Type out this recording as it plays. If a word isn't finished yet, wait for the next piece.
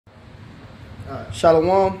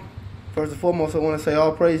Shalom. First and foremost, I want to say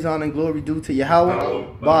all praise, honor, and glory due to Yahweh,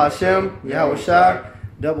 Ba Hashem, Yahweh Shai.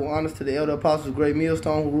 Double honors to the elder apostles, great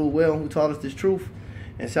millstone, who ruled well and who taught us this truth.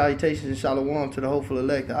 And salutations and shalom to the hopeful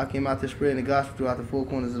elect. I came out to spread the gospel throughout the four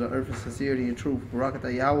corners of the earth in sincerity and truth.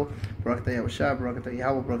 Barakatah Yahweh, Barakatah Yahweh Shai, Barakatah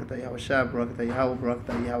Yahweh, Barakatah Yahweh Shai, Barakatah Yahweh,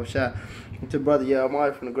 Barakatah Yahweh Shai. To brother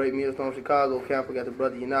Jeremiah from the great millstone, Chicago camp. I got the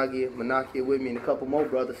brother Yanagi, Manaki with me, and a couple more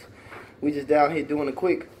brothers. We just down here doing a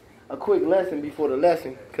quick lesson before the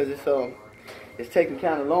lesson, because it's taking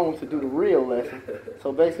kind of long to do the real lesson.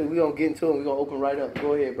 So basically, we're going to get into it and we're going to open right up.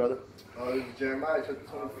 Go ahead, brother. This is Jeremiah chapter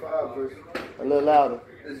 25, verse... A little louder.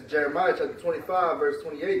 This is Jeremiah chapter 25, verse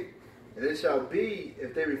 28. And it shall be,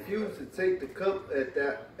 if they refuse to take the cup at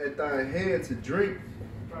thine hand to drink,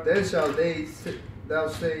 then shall thou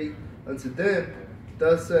say unto them,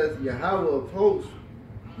 thus saith Yahweh of hosts,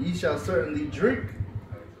 ye shall certainly drink.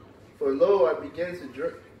 For lo, I began to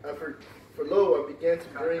drink. For lo, I began to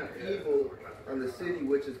bring evil on the city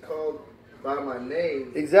which is called by my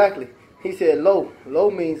name. Exactly. He said lo. Lo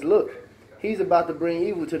means look. He's about to bring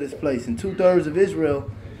evil to this place. And 2/3 of Israel,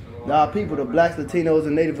 our people, the blacks, Latinos,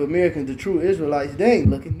 and Native Americans, the true Israelites, they ain't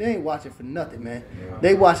looking. They ain't watching for nothing, man.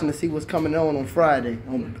 They watching to see what's coming on Friday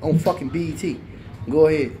on fucking BET. Go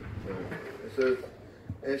ahead. It says,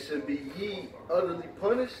 and should be ye utterly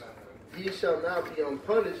punished, ye shall not be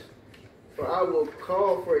unpunished. For I will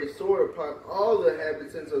call for a sword upon all the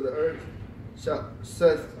inhabitants of the earth,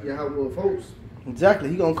 saith Yahweh of hosts. Exactly.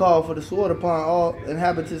 He gonna call for the sword upon all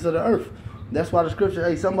inhabitants of the earth. That's why the scripture.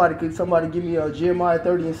 Hey, somebody give me Jeremiah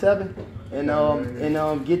 30:7,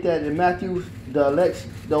 and get that in Matthew. The elect,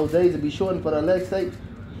 those days will be shortened for the elect's sake,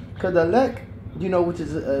 because the elect,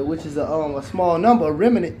 which is a small number, a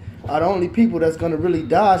remnant, are the only people that's gonna really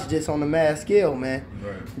dodge this on a mass scale, man.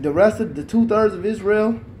 Right. The rest of the 2/3 of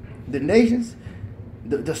Israel, the nations,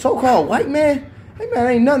 the so-called white man. Hey man,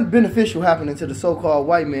 ain't nothing beneficial happening to the so-called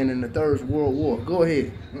white man in the Third World War. Go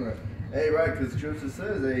ahead. Right. Hey, right, because Scripture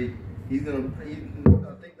says, he's gonna. I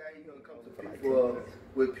think that he's gonna come to people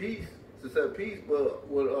with peace, to set peace, but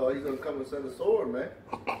he's gonna come and send a sword, man.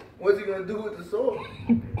 What's he gonna do with the sword?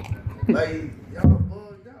 Like y'all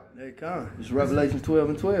bugged out. Hey, come. It's Revelation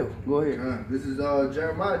 12:12. Go ahead. This is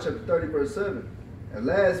Jeremiah chapter 30, verse 7. At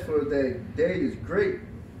last, for that day is great,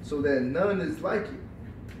 so that none is like it.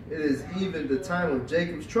 It is even the time of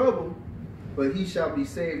Jacob's trouble, but he shall be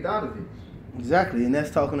saved out of it. Exactly, and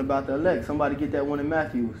that's talking about the elect. Somebody get that one in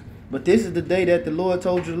Matthew. But this is the day that the Lord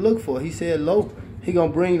told you to look for. He said, lo, he going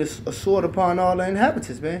to bring a sword upon all the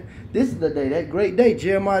inhabitants, man. This is the day, that great day,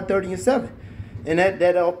 Jeremiah 30:7. And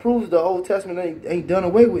that proves the Old Testament ain't done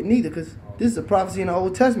away with neither, because this is a prophecy in the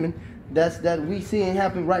Old Testament that we seeing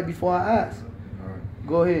happen right before our eyes. All right.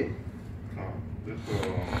 Go ahead.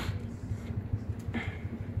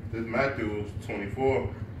 This Matthew 24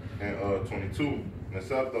 and 22.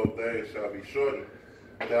 Except those days shall be shortened,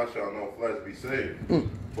 thou shalt no flesh be saved.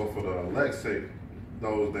 But for the elect's sake,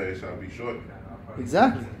 those days shall be shortened.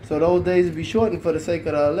 Exactly. So those days will be shortened for the sake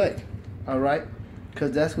of the elect. All right?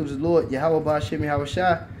 Because that's what the Lord, Yahweh Ba Hashem, Yahweh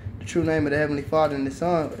Shai, the true name of the Heavenly Father and the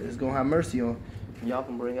Son, is going to have mercy on. And y'all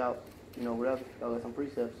can bring out, whatever. Y'all got some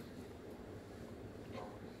precepts.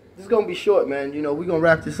 This is going to be short, man. We're going to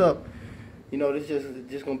wrap this up. This is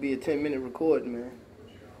just going to be a 10-minute recording, man.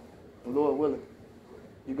 Lord willing.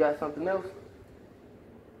 You got something else?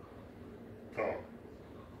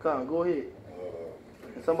 Come, go ahead.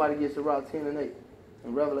 And somebody gets to Route 10 and 8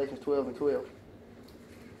 in Revelations 12:12.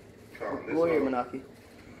 Go ahead, Manaki.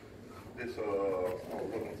 This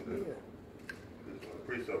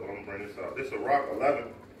precept, I'm gonna bring this out. This is Rock 11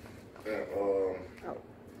 and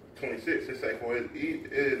 26. It says, for it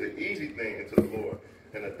is an easy thing unto the Lord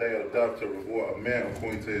in the day of death to reward a man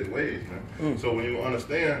according to his ways, man. So when you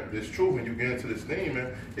understand this truth and you get into this thing,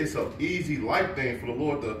 man, it's an easy life thing for the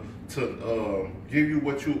Lord to give you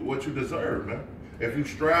what you deserve, man. If you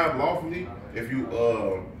strive lawfully, if you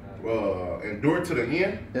endure to the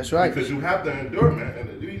end. That's right. Because you have to endure, man.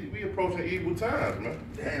 And we approaching evil times, man.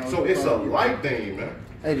 Damn, so it's a life thing, man.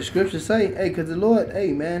 Hey, the scriptures say, because the Lord,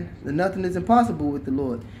 man, nothing is impossible with the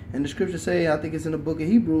Lord. And the scriptures say, I think it's in the book of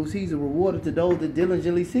Hebrews, he's a rewarder to those that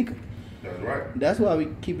diligently seek him. That's right. That's why we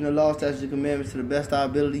keeping the law, statutes, and commandments to the best of our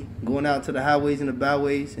ability, going out to the highways and the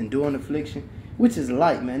byways, enduring affliction, which is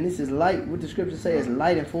light, man. This is light. What the scriptures say is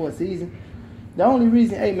light and for a season. The only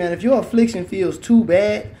reason, man, if your affliction feels too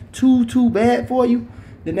bad for you,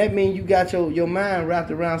 then that means you got your mind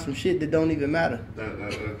wrapped around some shit that don't even matter.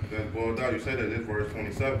 That's boiled down. You say that in verse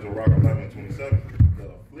 27, so Rock 11:27.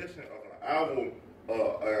 The affliction of an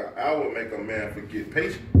hour make a man forget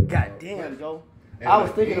patience. God damn, Joe. I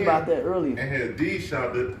was thinking about that earlier. And his deeds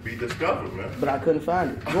shall be discovered, man. But I couldn't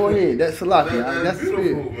find it. Go ahead. That's Salakia. That's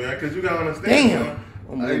beautiful, man, because you got to understand,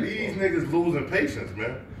 damn. man. These niggas losing patience,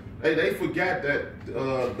 man. They forgot that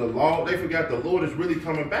the law, they forgot the Lord is really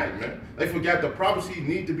coming back, man. They forgot the prophecy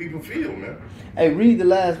need to be fulfilled, man. Hey, read the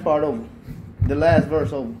last part over. The last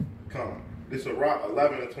verse over. Come. This is Rock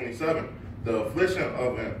 11 and 27. The affliction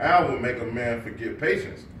of an hour make a man forget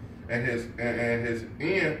patience, and his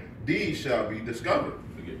end deeds shall be discovered.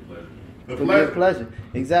 Forget pleasure.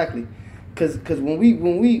 Exactly. Cause when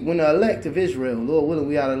the elect of Israel, Lord willing,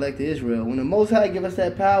 we are elect to Israel. When the Most High give us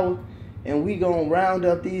that power, and we gonna round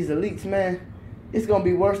up these elites, man, it's gonna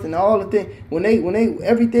be worse than all the things. When they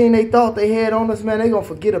everything they thought they had on us, man, they gonna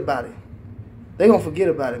forget about it. They gonna forget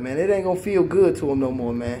about it, man. It ain't gonna feel good to them no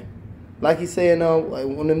more, man. Like he saying,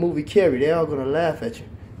 when the movie Carrie, they all gonna laugh at you.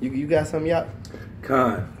 You got something, y'all?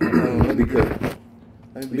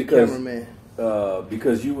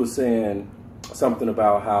 Because you were saying something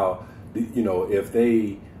about how, you know, if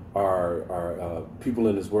they are people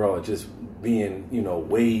in this world are just being, you know,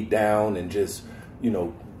 weighed down and just, you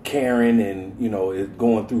know, caring and, you know,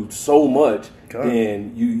 going through so much,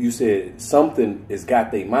 then you said something has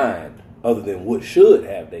got their mind other than what should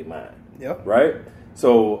have their mind. Yep. Right?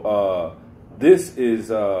 So this is,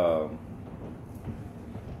 let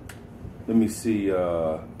me see,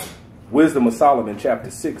 Wisdom of Solomon chapter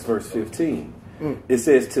 6 verse 15. It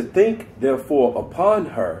says, to think therefore upon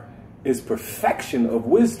her is perfection of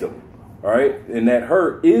wisdom. All right, and that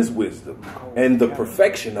her is wisdom and the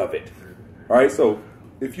perfection of it. All right, so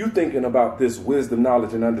if you're thinking about this wisdom,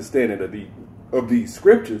 knowledge, and understanding of these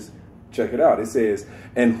scriptures, check it out. It says,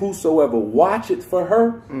 and whosoever watcheth for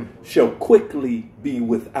her shall quickly be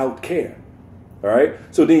without care. All right,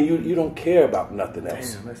 so then you don't care about nothing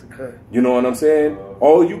else. Damn, that's a cut. You know what I'm saying?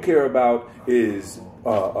 All you care about is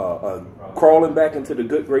crawling back into the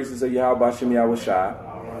good graces of Yahweh Bashem Yahweh Shai.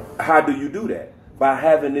 How do you do that? By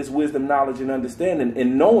having this wisdom, knowledge, and understanding,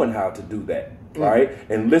 and knowing how to do that, right?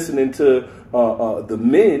 And listening to the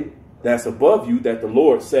men that's above you that the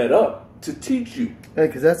Lord set up to teach you. Hey,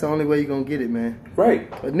 because that's the only way you're going to get it, man. Right.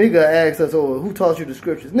 A nigga asks us, oh, who taught you the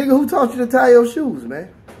scriptures? Nigga, who taught you to tie your shoes,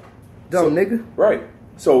 man? Dumb nigga. Right.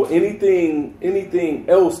 So anything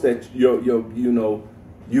else that you're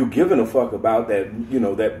giving a fuck about that, you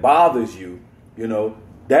know, that bothers you, you know,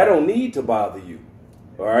 that don't need to bother you.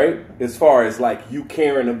 All right, as far as like you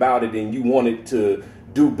caring about it and you want it to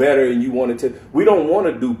do better and you want it to, we don't want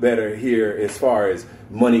to do better here as far as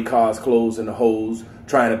money, cars, clothes, and the hoes,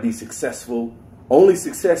 trying to be successful. Only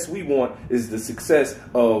success we want is the success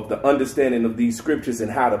of the understanding of these scriptures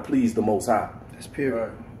and how to please the Most High. That's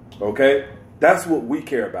pure. Okay, that's what we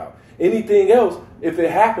care about. Anything else, if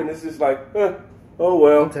it happens, it's just like, oh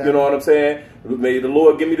well, you know what I'm saying? May the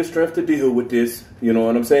Lord give me the strength to deal with this, you know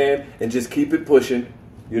what I'm saying? And just keep it pushing.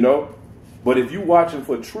 You know, but if you're watching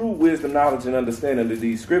for true wisdom, knowledge, and understanding of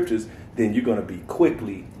these scriptures, then you're going to be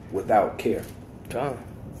quickly without care. All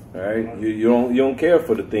right, you don't care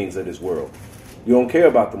for the things of this world. You don't care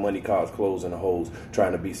about the money, cars, clothes, and the hoes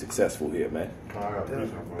trying to be successful here, man.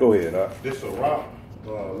 Go ahead. This is Rock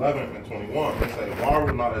 11 and 21. It says,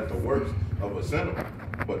 marvel not at the works of a sinner,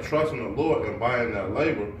 but trust in the Lord and buying that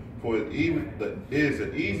labor, for it is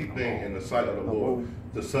an easy thing in the sight of the Lord,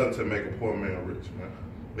 the Son to make a poor man rich, man.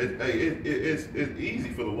 It's easy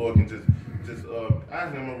for the Lord can just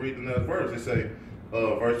I'm gonna read the next verse. It say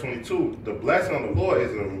verse 22, the blessing of the Lord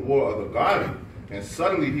is a reward of the godly, and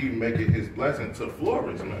suddenly he maketh his blessing to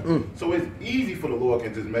flourish, man. So it's easy for the Lord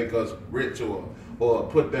can just make us rich or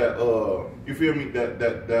put that you feel me,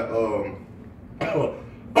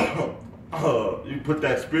 you put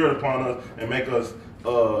that spirit upon us and make us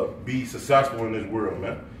be successful in this world,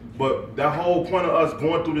 man. But that whole point of us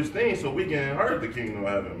going through this thing so we can inherit the kingdom of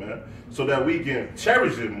heaven, man. So that we can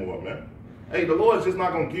cherish it more, man. Hey, the Lord's just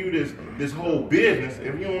not gonna give you this whole business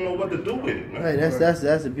if you don't know what to do with it, man. Hey,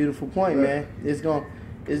 that's a beautiful point, man. It's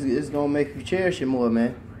gonna make you cherish it more,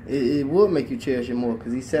 man. It will make you cherish it more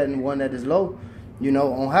because He's setting one that is low, you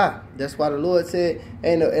know, on high. That's why the Lord said,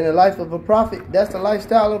 in the life of a prophet, that's the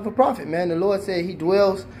lifestyle of a prophet, man. The Lord said He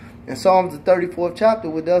dwells in Psalms the 34th chapter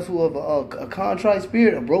with us who have a contrite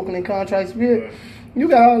spirit, a broken and contrite spirit. You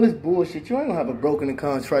got all this bullshit. You ain't gonna have a broken and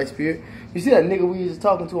contrite spirit. You see that nigga we was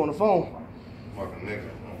talking to on the phone? Fucking nigga.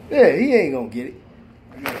 Yeah, he ain't gonna get it.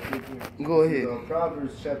 Go ahead.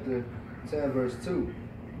 Proverbs chapter 10 verse 2.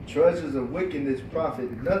 Treasures of wickedness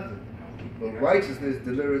profit nothing, but righteousness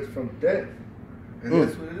delivers from death. And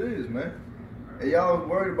that's what it is, man. And y'all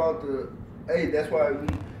worried about that's why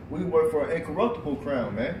we work for an incorruptible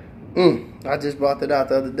crown, man. I just brought that out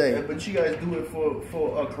the other day. Yeah, but you guys do it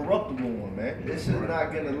for a corruptible one, man. This is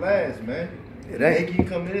not gonna last, man. It ain't. Naked you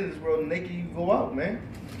come into this world, naked you go out, man.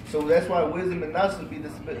 So that's why wisdom and knowledge will be the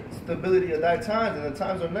stability of thy times, and the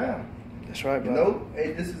times are now. That's right, bro. You know,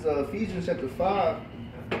 hey, this is Ephesians chapter 5,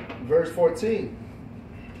 verse 14.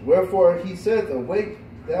 Wherefore he saith, awake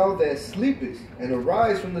thou that sleepest, and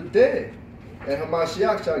arise from the dead, and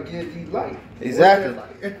Hamashiach shall give thee light. Exactly.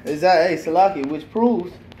 Exactly. Hey, Salaki, which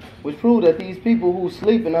proves that these people who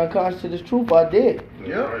sleep and unconscious to this truth are dead.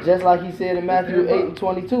 Yeah. Just like he said in Matthew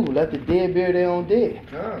 8:22, let the dead bury their own dead.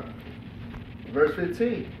 Verse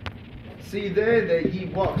 15. See then that ye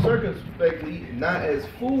walk circumspectly, not as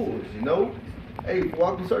fools, you know. Hey,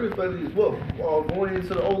 walking circumspectly is what? Going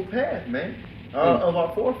into the old path, man. Of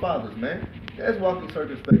our forefathers, man. That's walking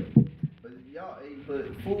circumspectly. But y'all,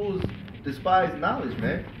 but fools despise knowledge,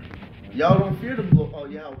 man. Y'all don't fear them. Oh,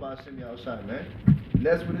 Yahweh Ba'ashem Yahushua, man. And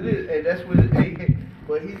that's what it is. Hey, that's what it. Hey,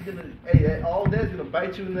 but he's gonna. Hey, all that's gonna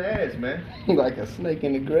bite you in the ass, man. Like a snake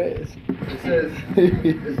in the grass. It says,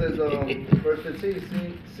 verse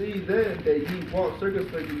 15. See then that ye walk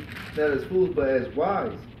circumspectly, not as fools, but as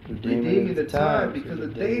wise, redeeming the time, because the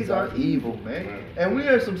days are evil, man. And we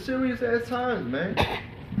are some serious ass times, man.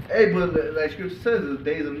 Hey, but like Scripture says, the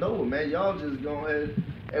days of Noah, man. Y'all just go ahead.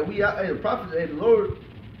 And we out. Hey, the prophets. Hey, the Lord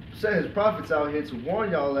sent His prophets out here to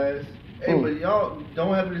warn y'all ass. Hey, but y'all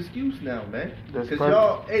don't have an excuse now, man. Because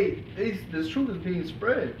y'all, hey, this truth is being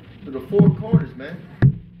spread to the four corners, man.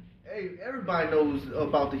 Hey, everybody knows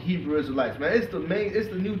about the Hebrew Israelites, man. It's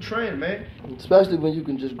the new trend, man. Especially when you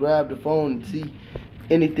can just grab the phone and see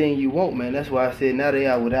anything you want, man. That's why I said now they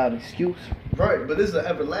are without excuse. Right, but this is an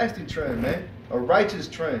everlasting trend, man. A righteous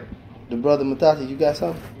trend. The brother Matati, you got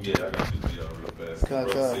something? Yeah, I got you real fast. The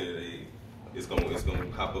brother said, hey, it's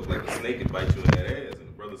gonna hop up like a snake and bite you in that ass. And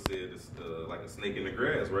the brother said it's like a snake in the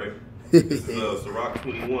grass, right? This is Sirach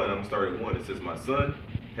 21. I'm starting at 1. It says, my son,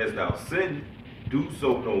 hast thou sinned? Do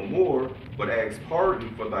so no more, but ask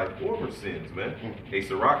pardon for thy former sins, man. Hey,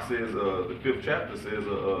 Sirach says, the 5th chapter says,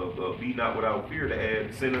 be not without fear to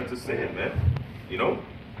add sin unto sin, man. You know?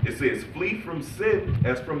 It says, flee from sin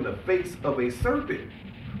as from the face of a serpent.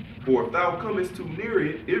 For if thou comest too near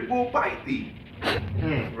it, it will bite thee.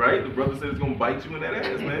 Right? The brother said it's going to bite you in that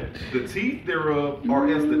ass, man. The teeth thereof are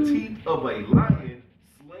as the teeth of a lion,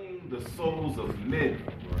 slaying the souls of men.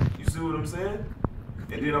 You see what I'm saying?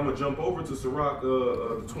 And then I'm going to jump over to Sirach,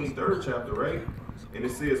 the 23rd chapter, right? And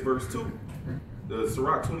it says, verse 2. The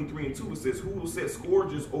Sirach 23:2, it says, who will set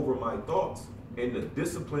scourges over my thoughts and the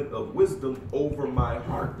discipline of wisdom over my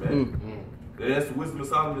heart, man? And that's the Wisdom of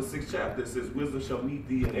Solomon, the 6th chapter. It says, wisdom shall meet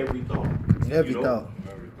thee in every thought. Every thought.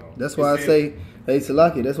 That's why I say, hey,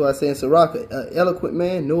 Salaki, that's why I say in Sirach, eloquent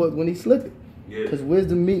man know it when he slipping. Because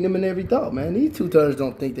wisdom meeting him in every thought, man. These two terms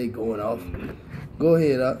don't think they going off. Go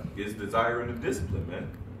ahead, Up. It's desire and discipline, man.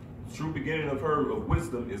 The true beginning of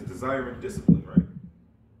wisdom is desire and discipline, right?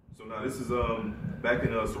 So now this is back in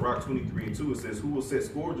Sirach 23:2. It says, who will set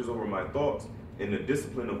scourges over my thoughts and the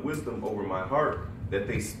discipline of wisdom over my heart, that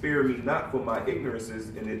they spare me not for my ignorances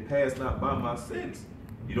and it pass not by my sins.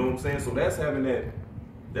 You know what I'm saying? So that's having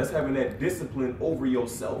that discipline over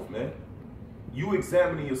yourself, man. You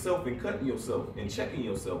examining yourself and cutting yourself and checking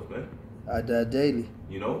yourself, man. I die daily.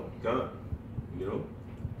 You know, God. You know.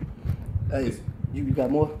 Hey, you got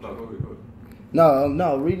more? No, go ahead.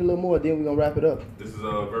 No, read a little more, then we're gonna wrap it up. This is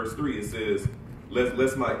verse 3. It says,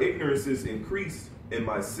 lest my ignorances increase and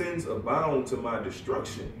my sins abound to my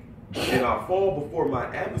destruction, and I fall before my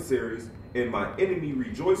adversaries, and my enemy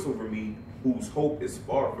rejoice over me, whose hope is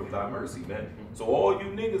far from thy mercy, man. So all you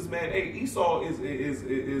niggas, man, hey, Esau is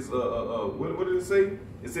what did it say?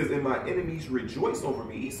 It says, and my enemies rejoice over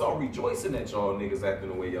me. Esau rejoicing at y'all niggas acting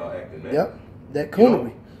the way y'all acting, man. Yep, that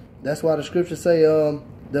coonery. That's why the scriptures say,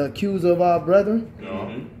 the accuser of our brethren.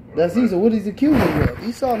 That's Esau. What is he accusing you of?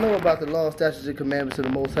 Esau know about the law, statutes, and commandments of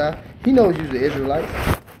the Most High. He knows you the Israelites.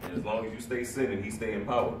 As long as you stay sinning, he stay in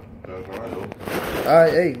power. That's what I know. All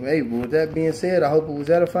right, hey, with that being said, I hope it was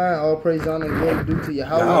edifying. All praise, honor, and glory due to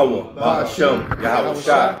Yahweh, Ba'ashem,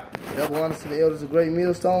 Yahushua. Double honors to the elders of Great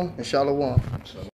Millstone, and Shalom.